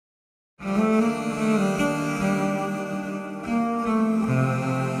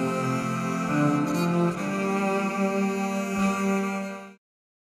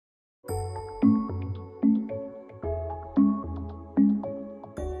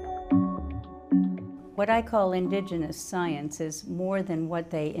What I call indigenous science is more than what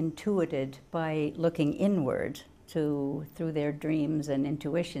they intuited by looking inward through their dreams and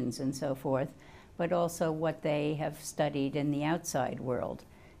intuitions and so forth, but also what they have studied in the outside world.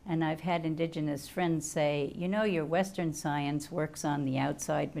 And I've had indigenous friends say, you know, your Western science works on the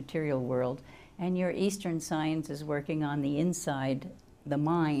outside material world, and your Eastern science is working on the inside, the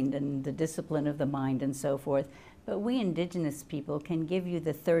mind and the discipline of the mind and so forth. But we indigenous people can give you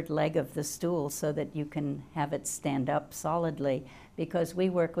the third leg of the stool so that you can have it stand up solidly, because we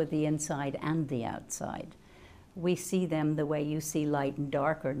work with the inside and the outside. We see them the way you see light and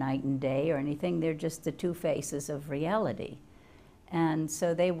dark or night and day or anything. They're just the two faces of reality. And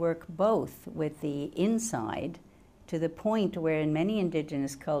so they work both with the inside to the point where in many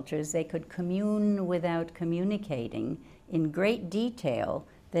indigenous cultures they could commune without communicating in great detail.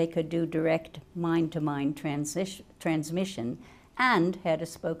 They could do direct mind-to-mind transmission and had a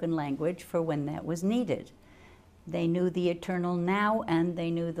spoken language for when that was needed. They knew the eternal now and they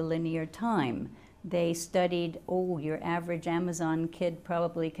knew the linear time. They studied, oh, your average Amazon kid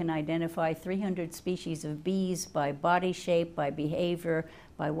probably can identify 300 species of bees by body shape, by behavior,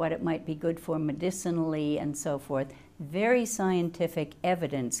 by what it might be good for medicinally and so forth. Very scientific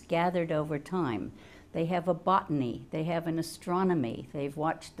evidence gathered over time. They have a botany, they have an astronomy, they've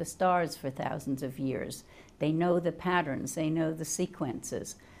watched the stars for thousands of years. They know the patterns, they know the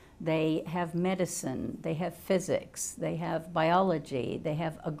sequences. They have medicine, they have physics, they have biology, they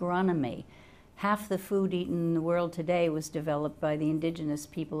have agronomy. Half the food eaten in the world today was developed by the indigenous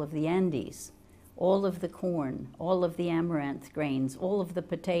people of the Andes. All of the corn, all of the amaranth grains, all of the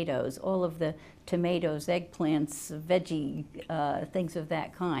potatoes, all of the tomatoes, eggplants, veggie, things of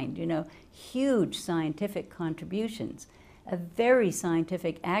that kind, you know, huge scientific contributions. A very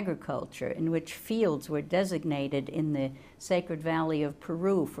scientific agriculture in which fields were designated in the Sacred Valley of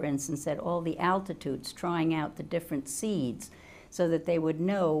Peru, for instance, at all the altitudes, trying out the different seeds so that they would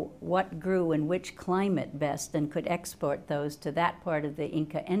know what grew in which climate best and could export those to that part of the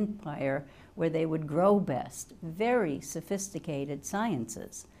Inca Empire where they would grow best. Very sophisticated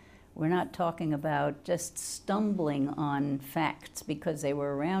sciences. We're not talking about just stumbling on facts because they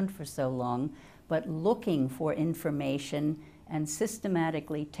were around for so long, but looking for information and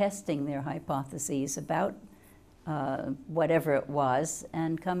systematically testing their hypotheses about whatever it was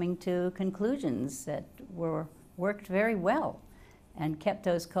and coming to conclusions that worked very well and kept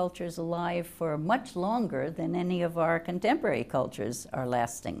those cultures alive for much longer than any of our contemporary cultures are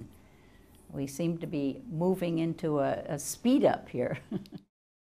lasting. We seem to be moving into a speed up here.